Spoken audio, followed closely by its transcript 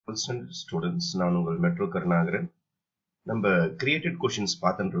Constant students, நான் உங்கள் metro Karunakaran. நம்ம created questions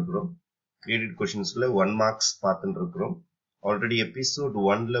பார்த்துட்டு இருக்கிறோம். Created questionsல 1 marks பார்த்துட்டு இருக்கிறோம். ஆல்ரெடி எபிசோட்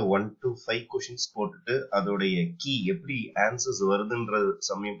 1ல 1 to 5 questions போட்டுட்டு அதோடைய கீ எப்படி ஆன்சர்ஸ் வருதுன்ற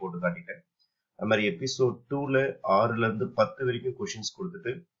சமயம் போட்டு காட்டிட்டேன். அது மாதிரி எபிசோட் 2ல 6ல இருந்து 10 வரைக்கும் questions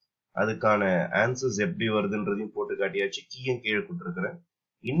கொடுத்துட்டு அதுக்கான ஆன்சர்ஸ் எப்படி வருதுன்றதையும் போட்டு காட்டியாச்சு. கீயும் கீழே கொடுத்துருக்கிறேன்.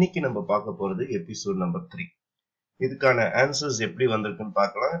 இன்னைக்கு நம்ம பார்க்க போறது எபிசோட் நம்பர் 3. இதுக்கான ஆன்சர்ஸ் எப்படி வந்திருக்குன்னு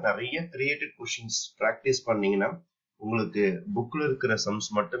பார்க்கலாம். நிறைய கிரியேட்டட் கொஸ்டின்ஸ் பிராக்டிஸ் பண்ணீங்கன்னா உங்களுக்கு புக்ல இருக்கிற சம்ஸ்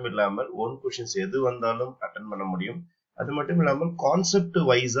மட்டும் இல்லாமல் ஓன் கொஸ்டின்ஸ் எது வந்தாலும் அட்டன் பண்ண முடியும். அது மட்டும் இல்லாமல் கான்செப்ட்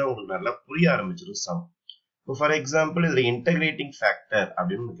வைஸா உங்களுக்கு நல்லா புரிய ஆரம்பிச்சிடும் சம். இப்போ ஃபார் எக்ஸாம்பிள் இதுல இன்டகிரேட்டிங் ஃபேக்டர்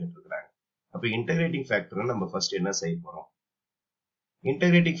அப்படின்னு கேட்டிருக்கிறாங்க. அப்போ இன்டகிரேட்டிங் ஃபேக்டர் நம்ம ஃபர்ஸ்ட் என்ன செய்ய போறோம்?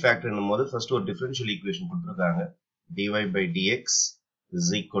 இன்டகிரேட்டிங் ஃபேக்டர் போது ஃபர்ஸ்ட் ஒரு டிஃபரன்ஷியல் ஈக்குவேஷன் கொடுத்துருக்காங்க. dy by dx is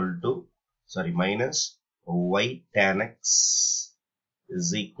equal to minus y tan x is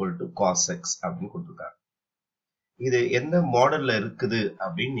equal to cos x அப்படின்னு கொடுத்துருக்காங்க. இது எந்த மாடல்ல இருக்குது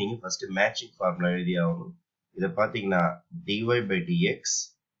அப்படின்னு நீங்க ஃபர்ஸ்ட் மேட்சிங் ஃபார்முலா எழுதி ஆகணும். இதை பார்த்தீங்கன்னா dy by dx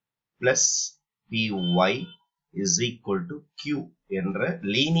plus py is equal to q என்ற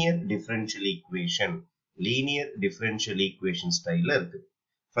லீனியர் டிஃபரன்ஷியல் ஈக்குவேஷன் ஸ்டைல்ல இருக்கு.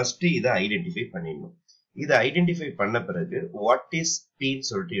 ஃபர்ஸ்ட் இதை ஐடென்டிஃபை பண்ணிடணும். இதை ஐடென்டிஃபை பண்ண பிறகு வாட் இஸ் pன்னு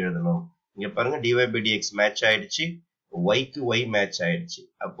சொல்லிட்டு எழுதணும். இங்க பாருங்க dy by dx மேட்ச் ஆயிடுச்சு, y க்கு y மேட்ச் ஆயிடுச்சு.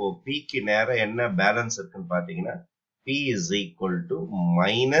 அப்போ p க்கு நேரா என்ன பேலன்ஸ் இருக்குன்னு பாத்தீங்கன்னா p is equal to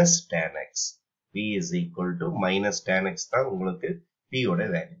minus tan x. p is equal to minus tan x தான் உங்களுக்கு p ஓட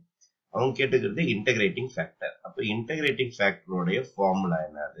வேல்யூ. அவங்க கேட்டுக்கிறது இன்டகிரேட்டிங் ஃபேக்டர். அப்போ இன்டகிரேட்டிங் ஃபேக்டரோடைய ஃபார்முலா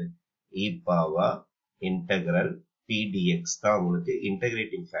என்னது? e power integral p dx தான் உங்களுக்கு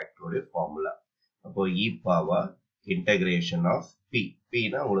இன்டகிரேட்டிங் ஃபேக்டரோடைய ஃபார்முலா. அப்போ e power integration of p. p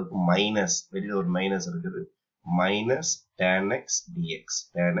னா உங்களுக்கு மைனஸ், வெளியில ஒரு மைனஸ் இருக்குது, minus tan x dx.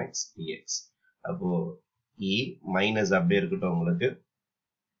 tan x dx. அப்போ e மைனஸ் அப்படியே இருக்கட்டும். உங்களுக்கு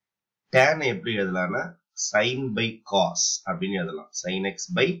tan எப்படி எழுதலாம்னா sin by cos அப்படின்னு எழுதலாம். sin x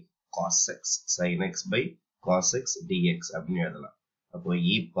by cos x. sin x by cos x dx அப்படின்னு எழுதலாம். அப்போ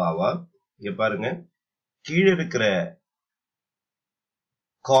e power இங்க பாருங்க கீழே இருக்கிற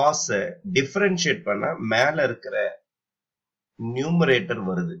cos டிஃபரன்ஷியேட் பண்ணா மேல இருக்கிற நியூமரேட்டர்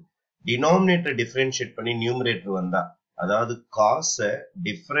வருது. டினாமினேட்டர் டிஃபரன்ஷியேட் பண்ணி நியூமரேட்டர் வந்தா, அதாவது cos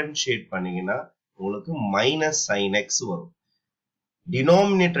டிஃபரன்ஷியேட் பண்ணீங்கன்னா உங்களுக்கு மைனஸ் sin x வரும்.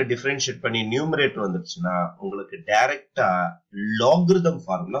 டினாமினேட்டர் டிஃபரன்ஷியேட் பண்ணி நியூமரேட்டர் வந்துருச்சுன்னா உங்களுக்கு டைரக்டா லாகரிதம்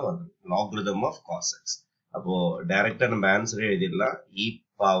ஃபார்முலா வந்துடும். Logarithm of cos x. அப்போ டைரக்டா நம்ம ஆன்சர் எழுதிடலாம். e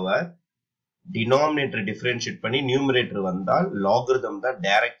பவர் டினாமினேட்டர் டிஃபரன்ஷியேட் பண்ணி நியூமரேட்டர் வந்தால் லாகரிதம் தான்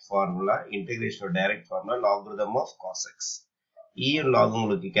direct formula. இன்டகிரேஷனோட direct formula logarithm of cos x. e log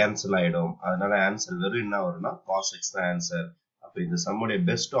உங்களுக்கு கேன்சல் ஆயிடும். அதனால ஆன்சர் வெறும் என்ன வரும்னா cos x தான் ஆன்சர். அப்ப இந்த சம்முடைய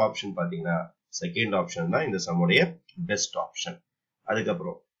பெஸ்ட் ஆப்ஷன் பாத்தீங்கன்னா செகண்ட் ஆப்ஷன் தான் இந்த சம்முடைய பெஸ்ட் ஆப்ஷன்.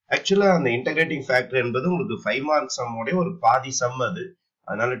 அதுக்கப்புறம் ஆக்சுவலா அந்த இன்டகிரேட்டிங் ஃபேக்டர் என்பது உங்களுக்கு 5 மார்க்ஸ் சம்முடைய ஒரு பாதி சம் அது.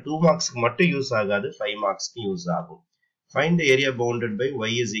 அதனால 2 மார்க்ஸ்க்கு மட்டும் யூஸ் ஆகாது, 5 மார்க்ஸ்க்கு யூஸ் ஆகும். Find the area bounded by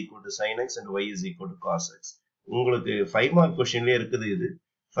y is equal to sin x and y is equal to cos x. உங்களுக்கு 5 மார்க் கொஸ்டின்லயே இருக்குது இது.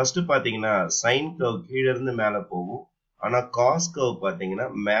 ஃபர்ஸ்ட் பாத்தீங்கன்னா sin கர்வ் கீழ இருந்து மேல போகும், ஆனா cos கர்வ் பாத்தீங்கன்னா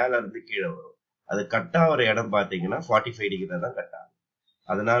மேல இருந்து கீழே வரும். அது கட் ஆகிற இடம் பாத்தீங்கன்னா 45 டிகிரி தான் கட் ஆகும்.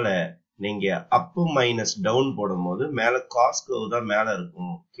 அதனால நீங்க அப் மைனஸ் டவுன் போடும்போது மேல cos கர்வ் தான் மேல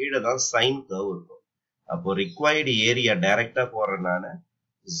இருக்கும், கீழே தான் sin கர்வ் இருக்கும். அப்போ ரிக்வயர்டு ஏரியா டைரக்டா போறதுனால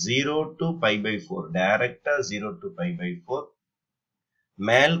 0 to pi by 4, டைரக்டா 0 to pi by 4.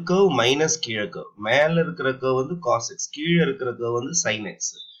 மேல் கர்வ் மைனஸ் கீழே கர்வ், மேல இருக்கிற கர்வ் வந்து cos x, கீழே இருக்கிற கர்வ் வந்து sin x.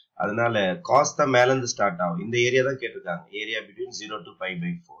 அதனால cos தான் மேல இருந்து ஸ்டார்ட் ஆகும். இந்த ஏரியா தான் கேட்டிருக்காங்க, area between 0 to pi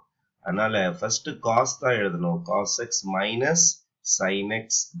by 4. அதனால ஃபர்ஸ்ட் cos தான் எழுதணும், cos x minus sin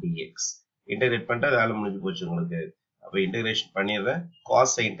x dx. Integrate பண்ணிட்டா வேலை முடிஞ்சு போச்சு உங்களுக்கு. அப்ப இன்டகிரேஷன் பண்ணிடுறேன்.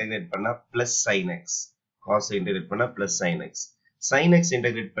 cos இன்டகிரேட் பண்ணா plus sin x, cos integrate பண்ணா plus sin x. sin x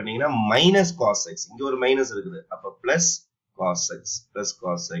integrate பண்ணீங்கன்னா மைனஸ் cos x, இங்க ஒரு மைனஸ் இருக்குது, அப்ப plus cos x, plus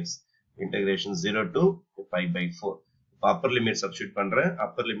cos x. Integration 0 to pi by 4. இப்ப அப்பர் லிமிட் சப்ஸ்டிட்யூட் பண்றேன்.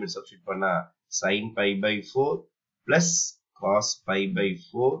 அப்பர் லிமிட் சப்ஸ்டிட்யூட் பண்ணா sin pi by 4 plus cos pi by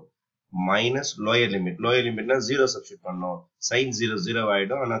 4 minus lower லிமிட்னா 0 substitute பண்ணோம். sin 0 0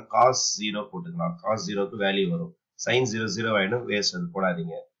 ஆயிடும், ஆனா cos 0 போட்டுக்கலாம். cos 0க்கு வேல்யூ வரும். sin 0 0 ஆயிடும், வேஸ்ட் அது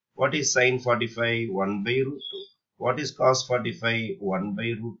போடாதீங்க. what is sin 45? 1 by root 2. what is cos 45? 1 by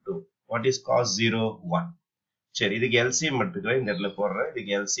root 2. what is cos 0? 1. சரி, இதுக்கு LCM எடுத்துக்கிறேன், இந்த இடத்துல போடுறேன்.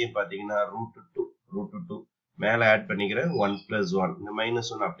 இதுக்கு LCM பாத்தீங்கன்னா root 2 மேல ஆட் பண்ணிக்கிறேன். 1 plus 1, இந்த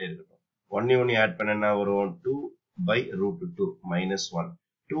மைனஸ் 1 அப்படியே இருக்கட்டும். 1 ஆட் பண்ணா வரும் 2 by root 2 minus 1.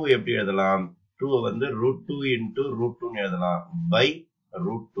 2 எப்படி எழுதலாம்? 2 வந்து root 2 into root 2 எழுதலாம் by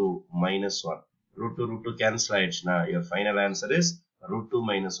root 2 minus 1. Root 2 cancel ஆயிடுச்சுனா your final answer is root 2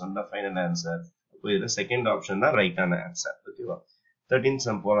 minus 1 the final answer. அப்போ இது second option தான் right ஆன answer. ஓகேவா? 13th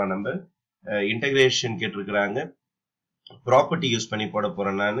sum போலாம் நம்ம. Integration கேட்டிருக்காங்க. Property யூஸ் பண்ணி போட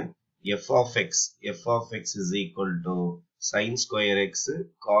போறேன் நான். f of x is equal to sin square x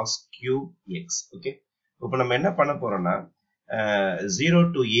cos cube x. Okay. இப்போ நம்ம என்ன பண்ண போறோம்னா 0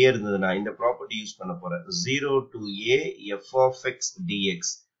 to a இருந்ததுனா இந்த ப்ராப்பர்ட்டி யூஸ் பண்ண போறேன். 0 to a f of x dx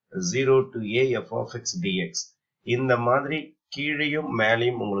 0 to a f of x dx இந்த மாதிரி கீழையும்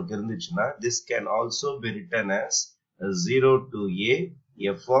மேலையும் உங்களுக்கு இருந்துச்சுன்னா this can also be written as 0 to a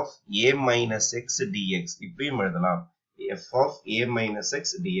f of a minus x dx இப்படியும் எழுதலாம். f of a minus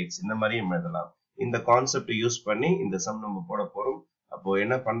x dx இந்த மாதிரியும் எழுதலாம். இந்த கான்செப்ட் யூஸ் பண்ணி இந்த சம் நம்ம போட போறோம். அப்போ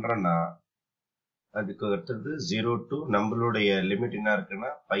என்ன பண்றோம்னா அதுக்கு அடுத்தது 0 to நம்மளுடைய லிமிட் என்ன இருக்குன்னா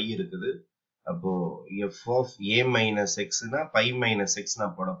பை இருக்குது. அப்போ f of a minus x னா pi minus x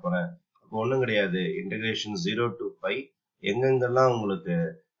நான் போட போறேன். அப்போ ஒண்ணும் கிடையாது. இன்டகிரேஷன் 0 to pi எங்கெங்கெல்லாம் உங்களுக்கு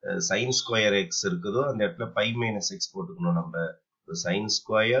sin square x இருக்குதோ அந்த இடத்துல pi minus x போட்டுக்கணும் நம்ம. sin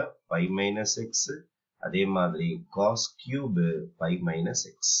square pi minus x அதே மாதிரி cos cube pi minus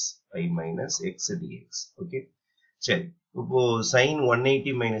x dx. Okay சரி. இப்போ sin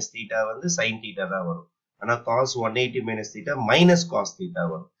 180 minus theta வந்து sin theta தான் வரும். ஆனா cos 180 minus theta minus cos theta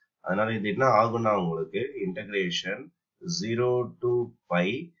வரும். அதனால இது என்ன ஆகும்னா உங்களுக்கு integration 0 to pi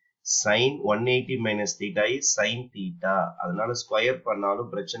sin 180 minus theta is sin theta. அதனால ஸ்கொயர்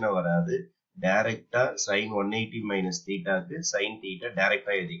பண்ணாலும் பிரச்சனை வராது. டைரக்டா sin 180 minus theta க்கு sin theta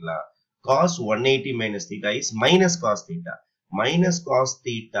டைரக்டா எழுதிக்கலாம். cos 180 minus theta is minus cos theta. minus cos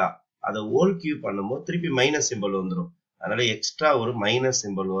theta அத ஹோல் கியூப் பண்ணும்போது திருப்பி மைனஸ் சிம்பல் வந்துரும். அதனால எக்ஸ்ட்ரா ஒரு மைனஸ்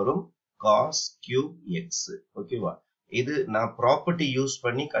சிம்பல் வரும். cos cube x. ஓகேவா? இது நான் ப்ராப்பர்ட்டி யூஸ்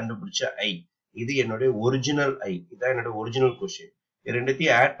பண்ணி கண்டுபிடிச்ச i. இது என்னோட ஒரிஜினல் i. இதான் என்னோட ஒரிஜினல் क्वेश्चन. இது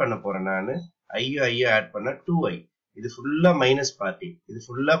ரெண்டுத்தையும் ஆட் பண்ண போறேன் நானு. i ஆட் பண்ணா 2i. இது ஃபுல்லா மைனஸ் பார்ட்டி, இது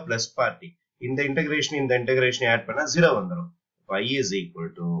ஃபுல்லா பிளஸ் பார்ட்டி. இந்த இன்டகிரேஷன் ஆட் பண்ணா 0 வந்துரும். i is equal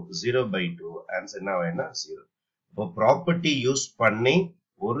to 0/2. Answer என்ன வேணா 0. இப்போ ப்ராப்பர்ட்டி யூஸ் பண்ணி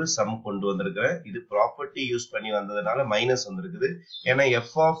ஒரு சம் கொண்டு வந்திருக்கிறேன். இது ப்ராப்பர்ட்டி யூஸ் பண்ணி வந்ததுனால மைனஸ் வந்திருக்குது. ஏன்னா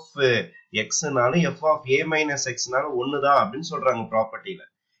f of xனாலும் f of a minus xனாலும் ஒண்ணுதான் அப்படின்னு சொல்றாங்க ப்ராப்பர்ட்டில.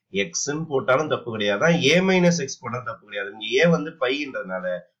 xன்னு போட்டாலும் தப்பு கிடையாது, a minus x போட்டாலும் தப்பு கிடையாது. இங்க a வந்து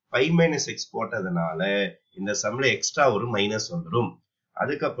பைன்றதுனால pi minus x போட்டதுனால இந்த சம்ல எக்ஸ்ட்ரா ஒரு மைனஸ் வந்துடும்.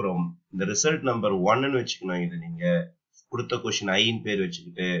 அதுக்கப்புறம் இந்த ரிசல்ட் நம்பர் 1ன்னு வச்சுக்கணும். இது நீங்க கொடுத்த கொஸ்டின் ஐன்னு பேர்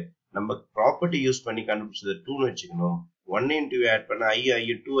வச்சுக்கிட்டு நம்ம ப்ராப்பர்ட்டி யூஸ் பண்ணி கண்டுபிடிச்சது 2ன்னு வச்சுக்கணும். 1 into ஆட் பண்ண i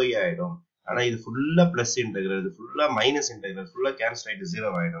 2i ஆயிடும். ஆனா இது ஃபுல்லா பிளஸ் இன்டெகிரல், இது ஃபுல்லா மைனஸ் இன்டெகிரல், ஃபுல்லா கேன்சல் ஆயிட்டு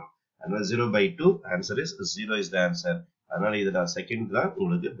 0 ஆயிடும். அதனால 0/2 answer is 0 is the answer. அதனால இதுதான் செகண்ட் தான்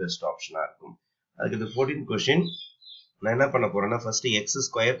உங்களுக்கு பெஸ்ட் ஆப்ஷனா இருக்கும். அதுக்கு இந்த 14th क्वेश्चन நான் என்ன பண்ண போறேன்னா ஃபர்ஸ்ட் x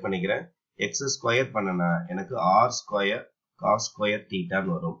ஸ்கொயர் பண்ணிக்கிறேன். x ஸ்கொயர் பண்ணனா எனக்கு r ஸ்கொயர் cos ஸ்கொயர்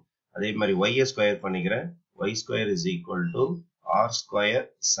தீட்டான்னு வரும். அதே மாதிரி y ஸ்கொயர் பண்ணிக்கிறேன். y square is equal to r square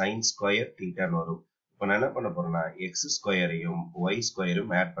sin square தீட்டான்னு வரும். இப்போ நான் என்ன பண்ண போறேன்னா x ஸ்கொயரையும் y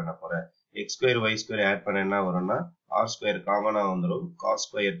ஸ்கொயரும் ஆட் பண்ண போறேன். x square y square add பண்ண என்ன வரும்னா r ஸ்கொயர் காமனா வந்துரும். cos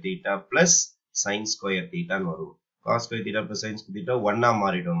square theta plus sin square தீட்டான்னு வரும். cos square theta plus sin square theta 1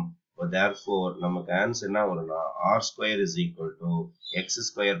 மாறிடும். So therefore நமக்கு ஆன்சர் என்ன வரும்னா r square is equal to x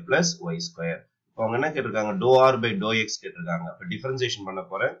square plus y square. இப்போ அவங்க என்ன கேட்டிருக்காங்க dou r by dou x கேட்டிருக்காங்க. அப்ப டிஃபரன்சியேஷன் பண்ண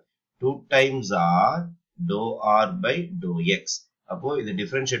போறேன். 2 times r dou r by dou x. அப்போ இது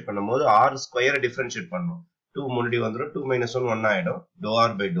டிஃபரன்ஷியேட் பண்ணும்போது r ஸ்கொயரை டிஃபரன்ஷியேட் பண்ணணும். 2 முன்னாடி வந்துரும். 2 minus 1 1 ஆயிடும். dou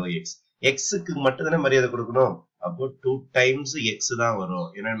r by dou x. x க்கு மட்டும் தானே மரியாதை கொடுக்கணும். அப்போ 2 times x தான் வரும்.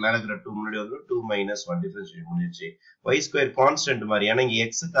 ஏன்னா மேல இருக்கிற 2 முன்னாடி வந்துரும். 2 minus 1 டிஃபரன்ஷியேட் முடிஞ்சிச்சு. y ஸ்கொயர் கான்ஸ்டன்ட் மாதிரி. ஏன்னா இங்க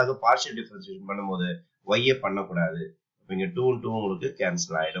x க்காக பார்ஷியல் டிஃபரன்ஷியேஷன் பண்ணும்போது y ஏ பண்ணக்கூடாது. அப்ப இங்க 2 2 உங்களுக்கு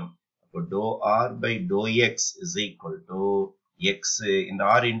கேன்சல் ஆயிடும். அப்போ dou r by dou x is equal to x. இந்த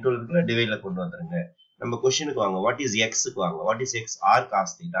r இன்டு இருக்கிற டிவைட்ல கொண்டு வந்துருங்க. நம்ம क्वेश्चनக்கு வாங்க. வாட் இஸ் x க்கு வாங்க. What is x? r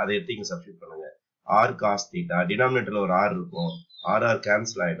cos θ. அதை எடுத்து இங்க சப்ஸ்டிட்யூட் பண்ணுங்க. r cos θ. டினாமினேட்டர்ல ஒரு r இருக்கும். r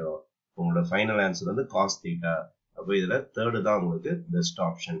கேன்சல் ஆயிடும். உங்களோட ஃபைனல் ஆன்சர் வந்து cos θ. அப்ப இதுல தேர்ட் தான் உங்களுக்கு best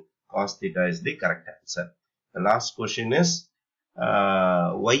option. cos θ is the correct answer. The last question is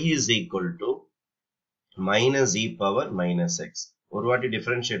y is equal to minus e power minus x. ஒரு வாட்டி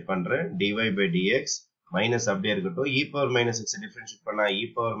டிஃபரன்ஷியேட் பண்றேன். dy by dx மைனஸ் அப்படியே இருக்கட்டும். e power minus x differentiate பண்ணா e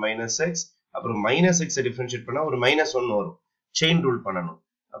power minus x, அப்புறம் minus x differentiate பண்ணா ஒரு minus 1 வரும். செயின் ரூல் பண்ணணும்.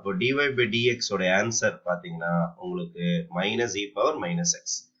 அப்போ dy by dx ஓட ஆன்சர் பாத்தீங்கன்னா உங்களுக்கு minus e power minus x.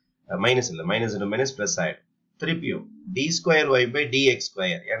 Minus இல்ல, மைனஸ் இல்ல, மைனஸ் பிளஸ் ஆயிடும். திருப்பியும் d square y by dx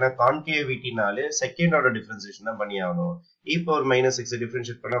square. ஏன்னா கான்கேவிட்டினாலே செகண்ட் ஆர்டர் டிஃபரன்சியேஷன் தான் பண்ணி ஆகணும். e power minus x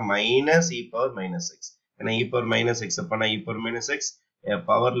differentiate பண்ணா minus e power minus x. ஏன்னா e power minus x பண்ணா e power minus x,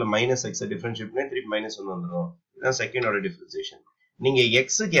 பவர்ல minus X differentiate பண்ணி திருப்பி மைனஸ் ஒன்று வந்துடும். இதுதான் செகண்டோட டிஃபரன்சியேஷன். நீங்க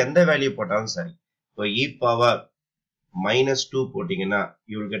எக்ஸுக்கு எந்த வேல்யூ போட்டாலும் சரி, இப்போ இ பவர் -2 போட்டீங்கன்னா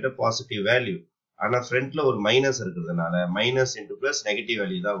you will get a positive value. ஆனா ஃப்ரண்ட்ல ஒரு மைனஸ் இருக்கிறதுனால minus into plus negative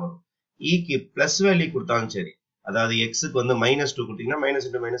value தான் வரும். க்கு பிளஸ் வேல்யூ கொடுத்தாலும் சரி, அதாவது எக்ஸுக்கு வந்து -2 கொடுத்தீங்கன்னா மைனஸ்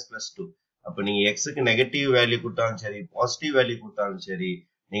இன்டு மைனஸ் பிளஸ் 2. அப்ப நீங்க எக்ஸுக்கு நெகட்டிவ் வேல்யூ கொடுத்தாலும் சரி, பாசிட்டிவ் வேல்யூ கொடுத்தாலும் சரி,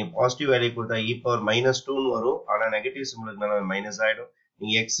 நீங்க பாசிட்டிவ் வேல்யூ கொடுத்தா இ பவர் -2ன்னு வரும். ஆனா நெகட்டிவ் சிம்பிளுக்குனால மைனஸ் ஆயிடும்.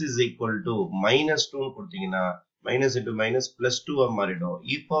 நீங்க x is equal to -2 கொடுத்தீங்கன்னா மைனஸ் இன்டு மைனஸ் பிளஸ் 2 மாறிடும்.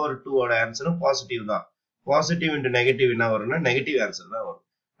 இ பவர் 2 ஓட ஆன்சரும் பாசிட்டிவ் தான். பாசிட்டிவ் இன்டு நெகட்டிவ் என்ன வரும்னா நெகட்டிவ் ஆன்சர் தான் வரும்.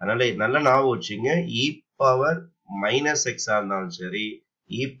 அதனால நல்ல ஞாபகம் வச்சுங்க, இ பவர் மைனஸ் எக்ஸா இருந்தாலும் சரி,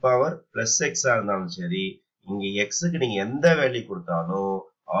 இ பவர் பிளஸ் எக்ஸா இருந்தாலும் சரி, இங்க எக்ஸுக்கு நீங்க எந்த வேல்யூ கொடுத்தாலும்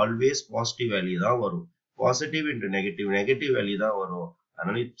ஆல்வேஸ் பாசிட்டிவ் வேல்யூ தான் வரும். Positive into negative negative value தான் வரும்.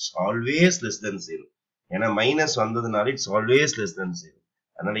 அதனால இட்ஸ் ஆல்வேஸ் லெஸ் தென் 0. ஏன்னா மைனஸ் வந்ததுனால இட்ஸ் ஆல்வேஸ் லெஸ் தென் 0.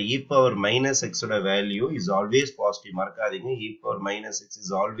 அதனால இ பவர் மைனஸ் எக்ஸோட வேல்யூ இஸ் ஆல்வேஸ் பாசிட்டிவ். மறக்காதீங்க, e power minus X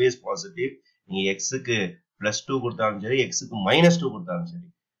is always positive. நீங்க எக்ஸுக்கு பிளஸ் 2 கொடுத்தாலும் சரி, எக்ஸுக்கு -2 கொடுத்தாலும் சரி.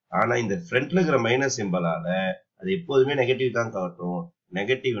 ஆனா இந்த ஃப்ரண்ட்ல இருக்கிற மைனஸ் சிம்பலால அது எப்போதுமே நெகட்டிவ் தான் காட்டும்.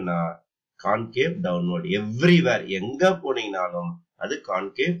 நெகட்டிவ்னா கான்கேவ் டவுன்வர்ட். எவ்ரிவேர் எங்க போனீங்கனாலும் அது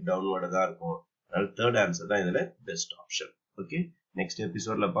கான்கேவ் டவுன்வர்டு தான் இருக்கும். அதனால தேர்ட் ஆன்சர் தான் இதுல பெஸ்ட் ஆப்ஷன். ஓகே, நெக்ஸ்ட்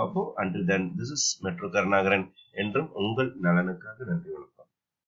எபிசோட்ல பார்ப்போம். Until then this is metro Karunakaran. என்றும் உங்கள் நலனுக்காக. நன்றி, வணக்கம்.